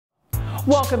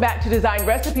Welcome back to Design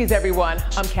Recipes, everyone.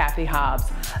 I'm Cathy Hobbs.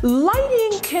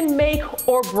 Lighting can make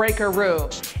or break a room,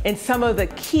 and some of the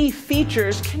key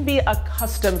features can be a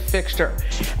custom fixture.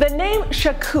 The name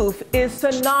Shakuff is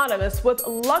synonymous with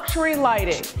luxury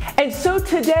lighting, and so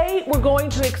today we're going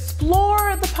to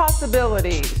explore the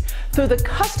possibilities through the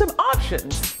custom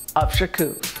options of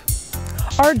Shakuff.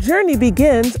 Our journey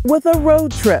begins with a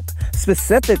road trip,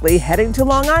 specifically heading to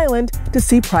Long Island to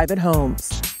see private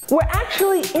homes. We're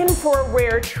actually in for a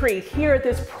rare treat here at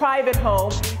this private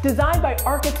home designed by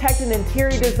architect and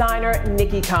interior designer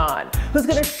Nikki Khan, who's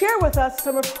going to share with us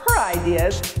some of her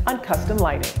ideas on custom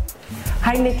lighting.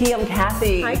 Hi Nikki, I'm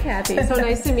Cathy. Hi Cathy, so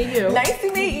nice to meet you. Nice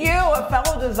to meet you, a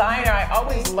fellow designer. I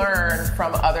always learn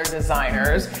from other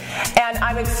designers, and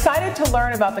I'm excited to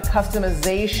learn about the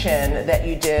customization that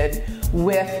you did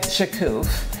with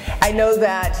Shakuff. I know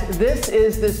that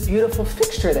this beautiful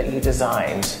fixture that you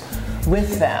designed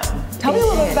with them. Tell me a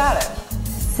little bit about it.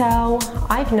 So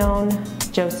I've known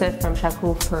Joseph from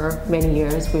Shakuff for many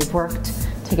years. We've worked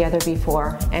together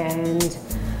before, and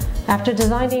after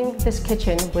designing this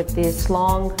kitchen with this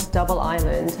long double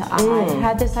island, I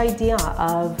had this idea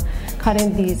of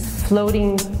cutting these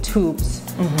floating tubes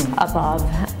above.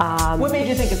 What made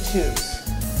you think of tubes?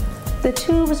 The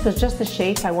tubes was just the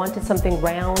shape. I wanted something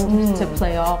round to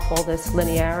play off all this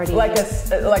linearity. Like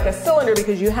a cylinder,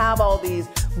 because you have all these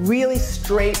really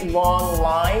straight, long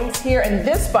lines here. And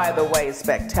this, by the way, is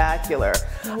spectacular.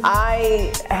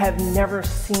 I have never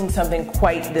seen something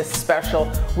quite this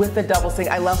special with the double sink.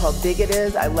 I love how big it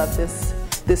is. I love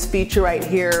this feature right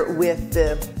here with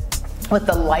the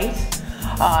light.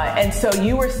 And so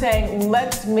you were saying,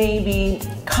 let's maybe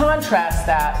contrast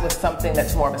that with something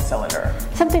that's more of a cylinder.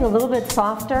 Something a little bit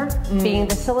softer, being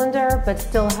the cylinder, but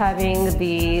still having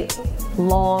the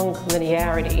long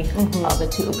linearity of the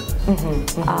tube.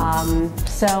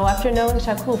 So after knowing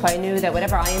Shakuff, I knew that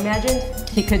whatever I imagined,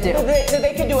 he could do.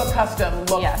 They could do a custom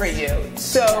look for you.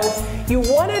 So you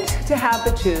wanted to have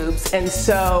the tubes, and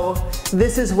so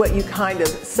this is what you kind of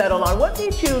settled on. What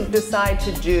made you decide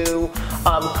to do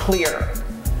clear?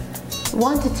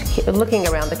 Wanted to keep looking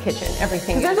around the kitchen,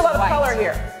 everything. There's a lot of color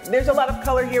here. There's a lot of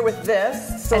color here with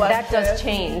this selection. And that does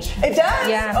change. It does?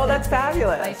 Yeah. Oh, that's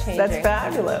fabulous. That's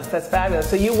fabulous. That's fabulous.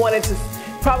 So you wanted to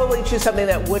probably choose something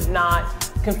that would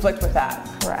not conflict with that.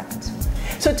 Correct.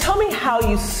 So tell me how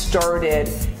you started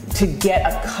to get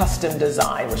a custom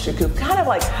design with Shakuff. Kind of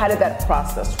like, how did that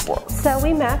process work? So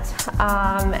we met,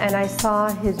 and I saw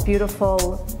his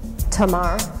beautiful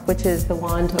Tamar, which is the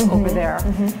wand over there,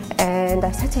 and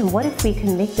I said to him, what if we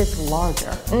can make this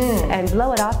larger and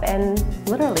blow it up and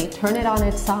literally turn it on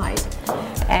its side?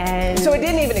 And so it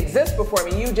didn't even exist before. I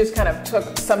mean, you just kind of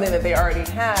took something that they already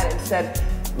had and said,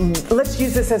 let's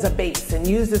use this as a base and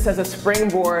use this as a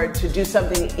springboard to do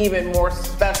something even more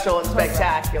special and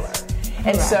spectacular.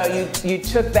 And so you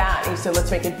took that and you said, let's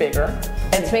make it bigger.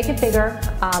 Let's make it bigger,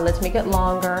 let's make it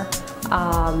longer.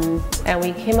 And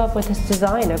we came up with this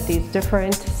design of these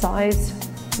different size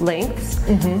lengths,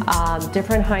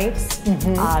 different heights.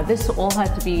 This all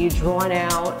had to be drawn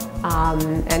out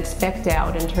and spec'd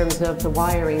out in terms of the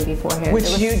wiring beforehand.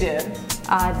 Which you did.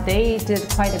 They did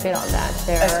quite a bit on that.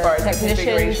 Their as far as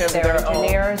technicians, their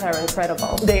engineers are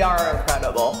incredible. They are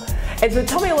incredible. And so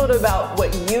tell me a little bit about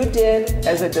what you did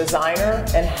as a designer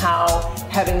and how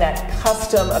having that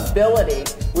custom ability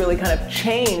really kind of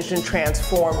changed and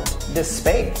transformed this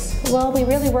space. Well, we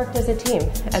really worked as a team,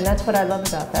 and that's what I love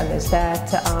about them, is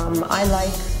that I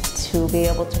like to be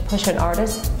able to push an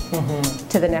artist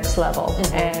to the next level,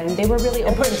 and they were really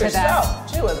open to that. And push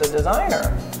yourself, too, as a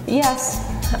designer. Yes,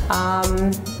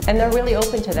 and they're really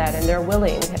open to that, and they're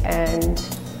willing, and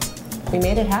we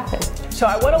made it happen. So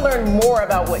I want to learn more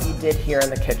about what you did here in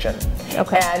the kitchen.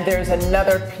 Okay. And there's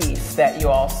another piece that you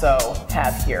also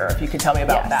have here, if you could tell me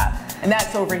about that. And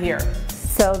that's over here.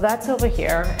 So that's over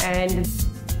here, and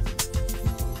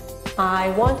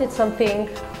I wanted something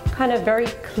kind of very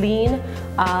clean,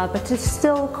 but to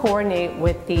still coordinate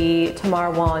with the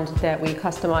Tamar wand that we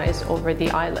customized over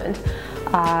the island.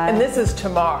 And this is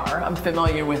Tamar. I'm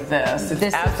familiar with this.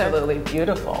 It's absolutely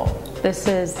beautiful. This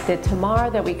is the Tamar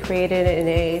that we created in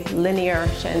a linear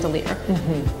chandelier.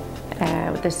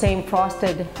 With the same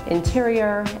frosted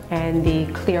interior and the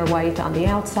clear white on the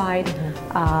outside,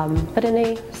 but in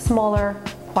a smaller,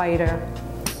 quieter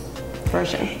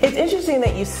version. It's interesting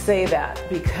that you say that,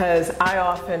 because I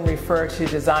often refer to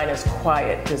design as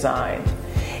quiet design.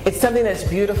 It's something that's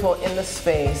beautiful in the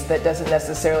space that doesn't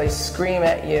necessarily scream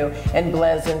at you and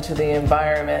blends into the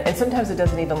environment. And sometimes it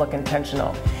doesn't even look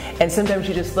intentional. And sometimes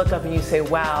you just look up and you say,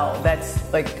 wow,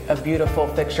 that's like a beautiful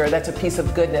fixture. That's a piece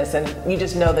of goodness. And you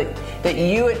just know that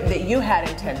you had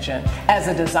intention as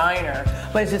a designer,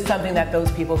 but it's just something that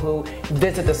those people who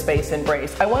visit the space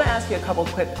embrace. I want to ask you a couple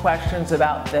quick questions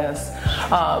about this.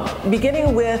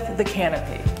 Beginning with the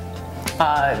canopy.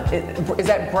 Is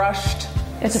that brushed?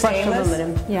 It's a brushed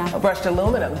aluminum, yeah. A brushed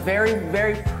aluminum. Very,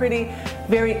 very pretty,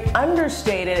 very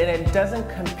understated, and it doesn't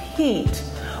compete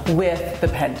with the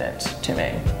pendant to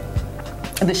me.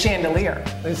 The chandelier,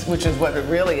 which is what it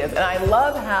really is. And I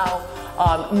love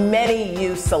how many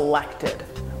you selected.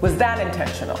 Was that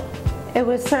intentional? It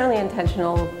was certainly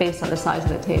intentional based on the size of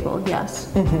the table,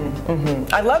 yes.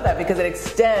 I love that because it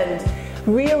extends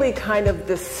really kind of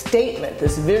this statement,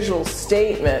 this visual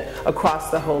statement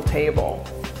across the whole table.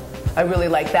 I really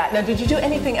like that. Now, did you do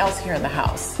anything else here in the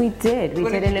house? We did. We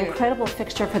did an incredible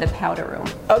fixture for the powder room.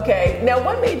 Okay. Now,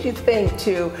 what made you think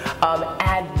to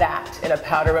add that in a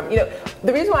powder room? You know,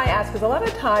 the reason why I ask is a lot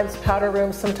of times powder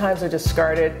rooms sometimes are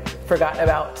discarded, forgotten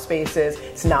about spaces.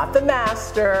 It's not the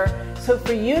master. So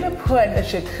for you to put a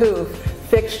Shakuff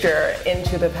fixture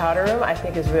into the powder room, I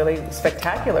think is really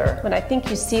spectacular. When I think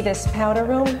you see this powder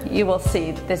room, you will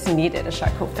see this needed a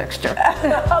Shakuff fixture.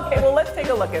 Okay, well, let's take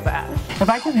a look at that. If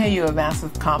I can pay you a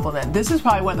massive compliment, this is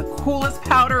probably one of the coolest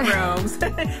powder rooms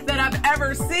that I've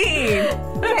ever seen.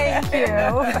 Thank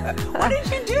you. What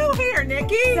did you do here,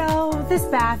 Nikki? So this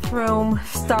bathroom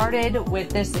started with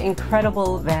this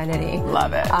incredible vanity.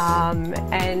 Love it.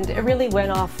 And it really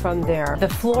went off from there. The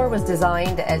floor was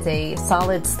designed as a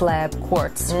solid slab quartz,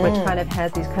 which kind of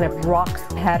has these kind of rock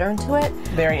pattern to it.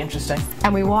 Very interesting.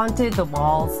 And we wanted the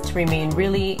walls to remain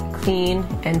really clean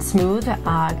and smooth,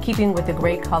 keeping with the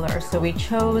gray color. So we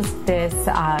chose this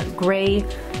gray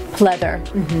leather.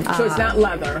 So it's not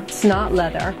leather. It's not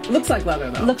leather. Looks like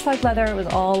leather though. Looks like leather. It was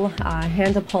all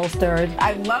hand upholstered.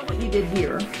 I love what you did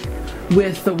here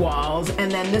with the walls,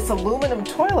 and then this aluminum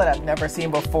toilet I've never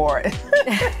seen before.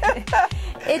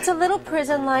 It's a little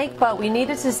prison-like, but we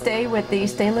needed to stay with the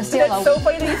stainless steel. That's so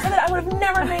funny that you said that. I would have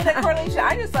never made that correlation.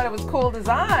 I just thought it was cool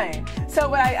design.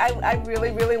 So I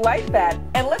really, really like that.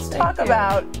 And let's talk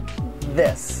about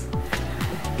this,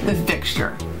 the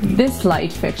fixture. This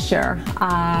light fixture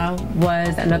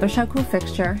was another Shakuff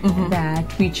fixture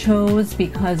that we chose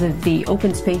because of the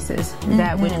open spaces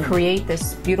that would create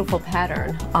this beautiful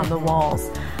pattern on the walls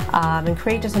and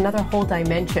create just another whole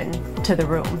dimension to the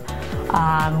room.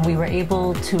 We were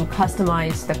able to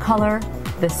customize the color,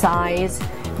 the size,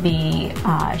 the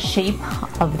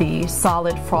shape of the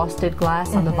solid frosted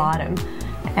glass on the bottom.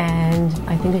 And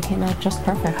I think it came out just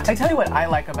perfect. I tell you what I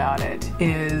like about it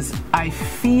is I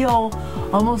feel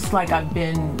almost like I've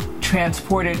been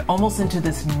transported almost into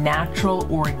this natural,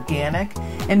 organic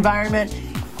environment.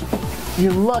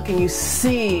 You look and you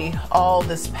see all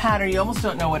this pattern. You almost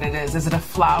don't know what it is. Is it a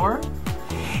flower?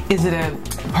 Is it a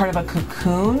part of a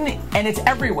cocoon? And it's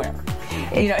everywhere.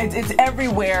 You know, it's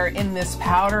everywhere in this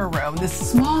powder room,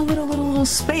 this small little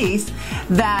space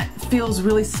that feels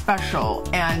really special.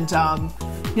 And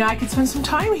you know, I could spend some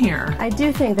time here. I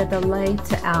do think that the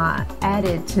light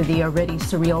added to the already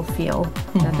surreal feel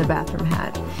that the bathroom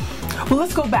had. Well,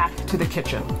 let's go back to the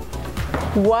kitchen.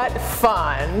 What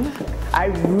fun. I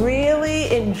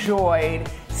really enjoyed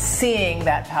seeing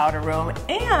that powder room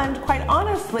and, quite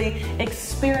honestly,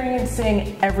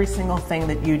 experiencing every single thing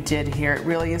that you did here. It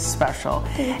really is special.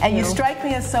 And you strike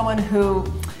me as someone who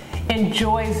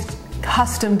enjoys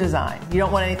custom design. You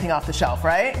don't want anything off the shelf,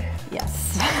 right?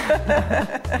 Yes.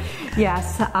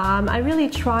 Yes. I really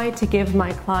try to give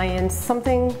my clients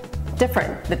something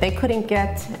different that they couldn't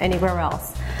get anywhere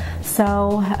else.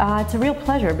 So it's a real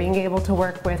pleasure being able to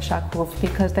work with Shakuff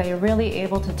because they are really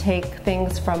able to take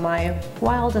things from my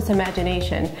wildest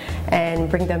imagination and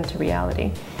bring them to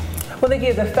reality. Well, Nikki,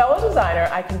 as a fellow designer,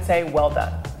 I can say well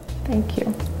done. Thank you.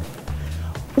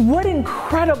 What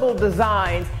incredible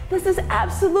designs. This is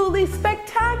absolutely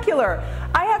spectacular.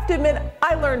 I have to admit,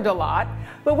 I learned a lot,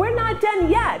 but we're not done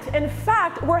yet. In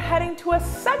fact, we're heading to a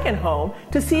second home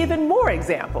to see even more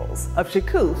examples of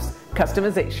Shakuff's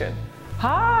customization.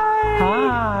 Hi!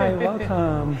 Hi,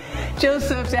 welcome.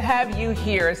 Joseph, to have you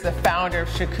here as the founder of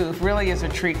Shakuff really is a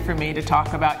treat for me to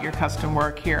talk about your custom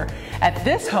work here at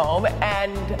this home.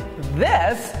 And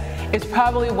this is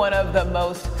probably one of the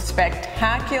most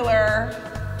spectacular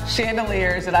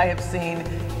chandeliers that I have seen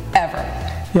ever.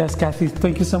 Yes, Kathy,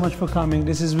 thank you so much for coming.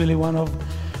 This is really one of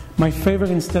my favorite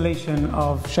installation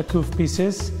of Shakuff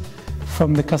pieces,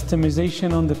 from the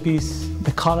customization on the piece,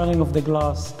 the coloring of the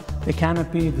glass, the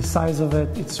canopy, the size of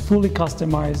it. It's fully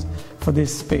customized for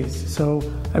this space. So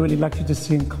I really like you to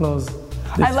see in close.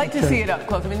 I'd like to see it up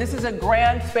close. I mean, this is a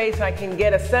grand space and I can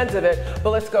get a sense of it, but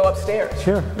let's go upstairs.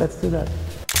 Sure, let's do that.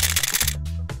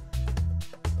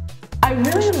 I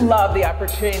really love the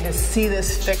opportunity to see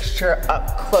this fixture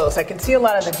up close. I can see a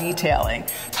lot of the detailing.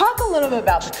 Talk a little bit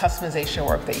about the customization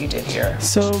work that you did here.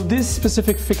 So these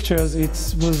specific fixtures, it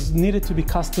was needed to be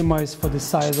customized for the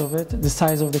size of it, the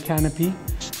size of the canopy,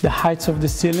 the heights of the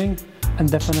ceiling, and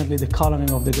definitely the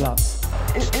coloring of the glass.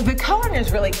 The coloring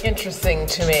is really interesting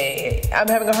to me. I'm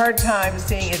having a hard time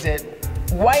seeing, is it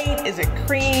white, is it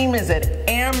cream, is it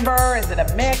amber, is it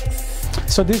a mix?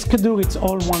 So this Kadoo, it's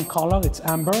all one color, it's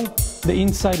amber. The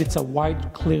inside, it's a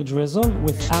white clear drizzle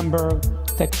with amber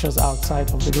textures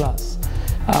outside of the glass.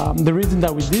 The reason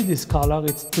that we did this color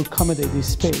is to accommodate this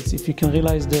space. If you can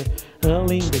realize the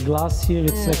railing, the glass here,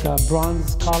 it's like a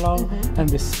bronze color, and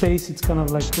the space, it's kind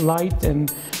of like light,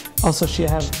 and also she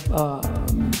have a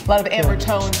lot of amber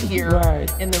tones here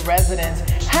in the residence.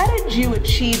 How did you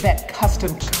achieve that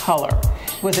custom color?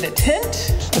 Was it a tint?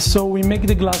 So we make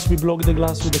the glass, we block the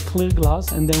glass with a clear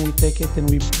glass, and then we take it and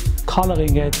we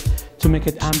coloring it to make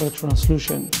it amber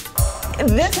translucent.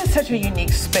 This is such a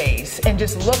unique space, and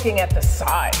just looking at the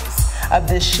size of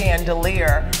this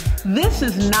chandelier, this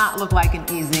does not look like an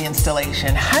easy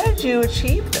installation. How did you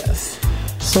achieve this?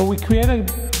 So we created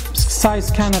a size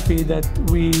canopy that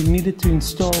we needed to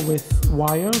install with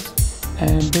wires.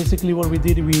 And basically what we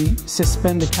did, we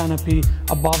suspend the canopy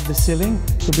above the ceiling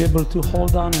to be able to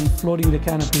hold on and floating the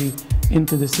canopy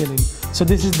into the ceiling. So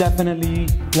this is definitely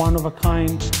one of a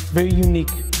kind, very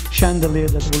unique chandelier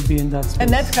that will be in that space.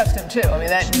 And that's custom too. I mean,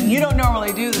 that you don't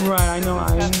normally do this. Right, I know,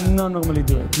 I don't normally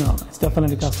do it. No, it's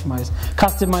definitely customized.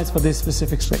 Customized for this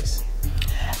specific space.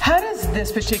 How does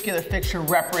this particular fixture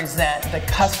represent the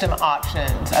custom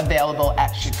options available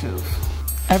at Shakuff?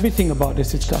 Everything about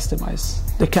this is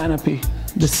customized. The canopy,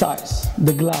 the size,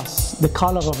 the glass, the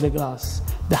color of the glass,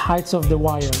 the heights of the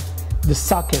wire, the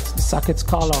sockets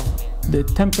color, the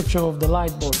temperature of the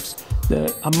light bulbs,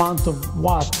 the amount of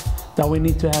watt that we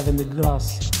need to have in the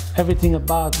glass. Everything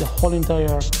about the whole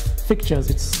interior fixtures,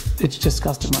 it's just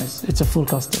customized. It's a full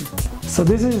custom. So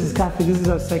this is Cathy, this is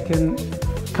our second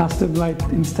custom light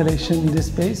installation in this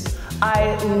space.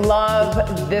 I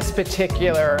love this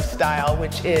particular style,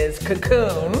 which is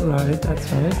cocoon. Right,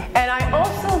 that's right. And I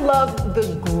also love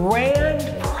the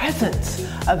grand presence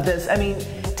of this. I mean,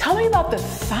 tell me about the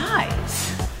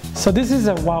size. So this is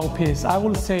a wow piece. I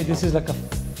will say this is like a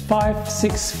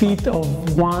 5-6 feet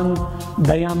of one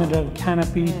diameter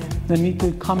canopy that need to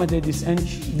accommodate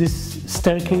this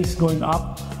staircase going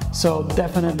up. So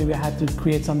definitely we had to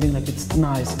create something like it's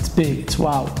nice, it's big, it's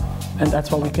wow. And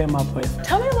that's what we came up with.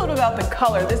 Tell me a little about the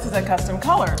color. This is a custom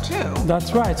color too.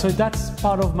 That's right. So that's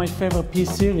part of my favorite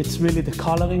piece here. It's really the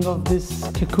coloring of this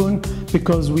cocoon,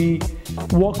 because we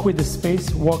work with the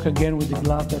space, work again with the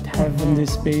glass that have in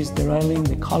this space, the railing,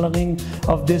 the coloring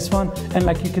of this one. And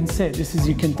like you can say, this is,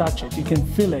 you can touch it, you can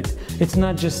feel it. It's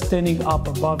not just standing up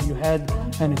above your head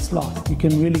and it's lost. You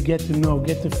can really get to know,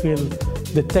 get to feel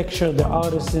the texture, the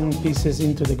artisan pieces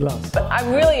into the glass. But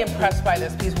I'm really impressed by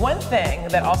this piece. One thing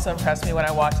that also impressed me when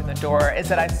I walked in the door is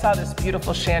that I saw this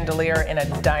beautiful chandelier in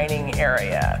a dining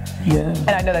area. Yeah.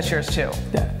 And I know that's yours too.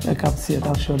 Yeah, I can't see it.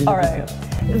 I'll show you. All right.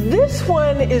 This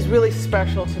one is really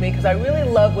special to me because I really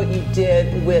love what you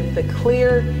did with the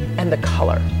clear and the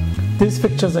color. These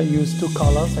pictures I use two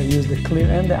colors. I use the clear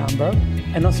and the amber.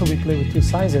 And also we play with two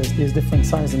sizes. There's different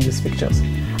sizes in these pictures.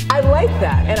 I like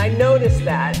that, and I noticed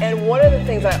that. And one of the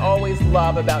things I always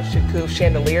love about Shakuff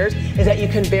chandeliers is that you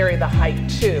can vary the height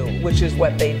too, which is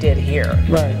what they did here.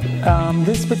 Right.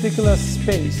 This particular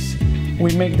space,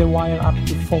 we make the wire up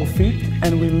to 4 feet,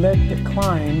 and we let the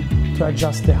client to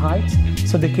adjust the height,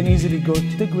 so they can easily go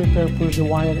to the gripper, push the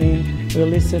wire in,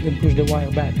 release it, and push the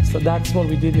wire back. So that's what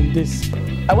we did in this.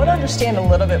 I want to understand a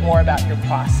little bit more about your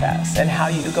process and how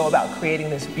you go about creating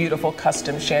this beautiful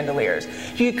custom chandeliers.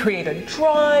 Do you create a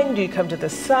drawing? Do you come to the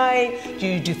site? Do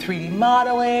you do 3D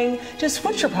modeling? Just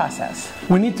what's your process?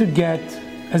 We need to get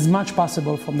as much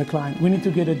possible from the client. We need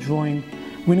to get a drawing.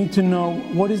 We need to know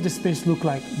what does the space look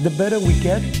like. The better we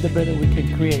get, the better we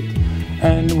can create.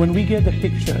 And when we get the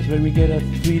pictures, when we get a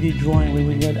 3D drawing, when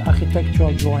we get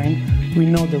architectural drawing, we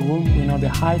know the room, we know the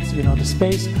heights, we know the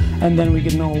space, and then we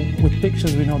can know with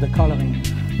pictures, we know the coloring.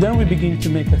 Then we begin to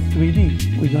make a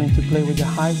 3D. We're going to play with the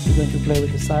height, we're going to play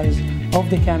with the size of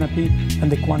the canopy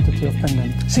and the quantity of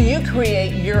pendant. So you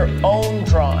create your own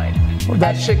drawing.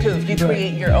 At Shakuff, you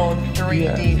create your own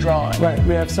 3D drawing. Right,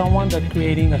 we have someone that's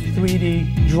creating a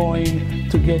 3D drawing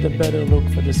to get a better look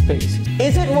for the space.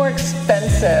 Is it more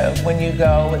expensive when you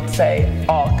go, let's say,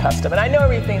 all custom? And I know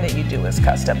everything that you do is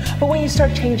custom, but when you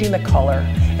start changing the color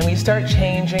and when you start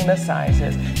changing the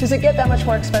sizes, does it get that much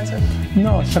more expensive?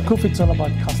 No, Shakuff, it's all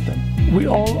about custom. We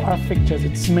all our fixtures,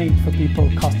 it's made for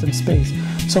people, custom space.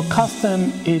 So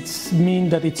custom, it's mean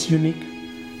that it's unique.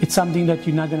 It's something that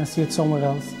you're not gonna see it somewhere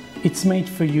else. It's made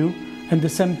for you, and at the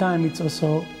same time, it's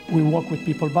also, we work with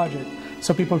people budget.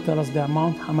 So people tell us the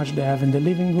amount, how much they have in the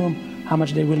living room, how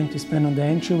much they're willing to spend on the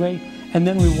entryway, and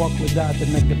then we work with that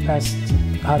and make the best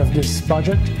out of this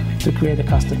budget to create a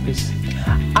custom piece.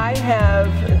 I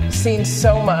have seen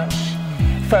so much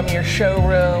from your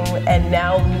showroom and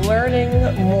now learning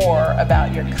more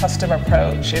about your custom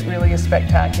approach. It really is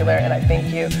spectacular, and I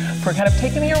thank you for kind of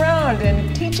taking me around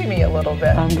and teaching me a little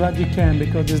bit. I'm glad you can,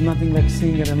 because there's nothing like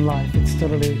seeing it in life. It's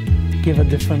totally give a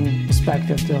different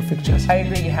perspective to our fixtures. I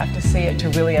agree, you have to see it to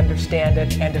really understand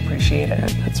it and appreciate it.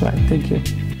 Yeah, that's right, thank you.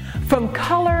 From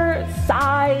color,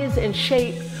 size, and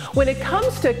shape, when it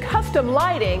comes to custom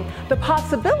lighting, the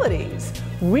possibilities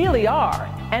really are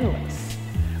endless.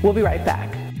 We'll be right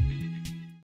back.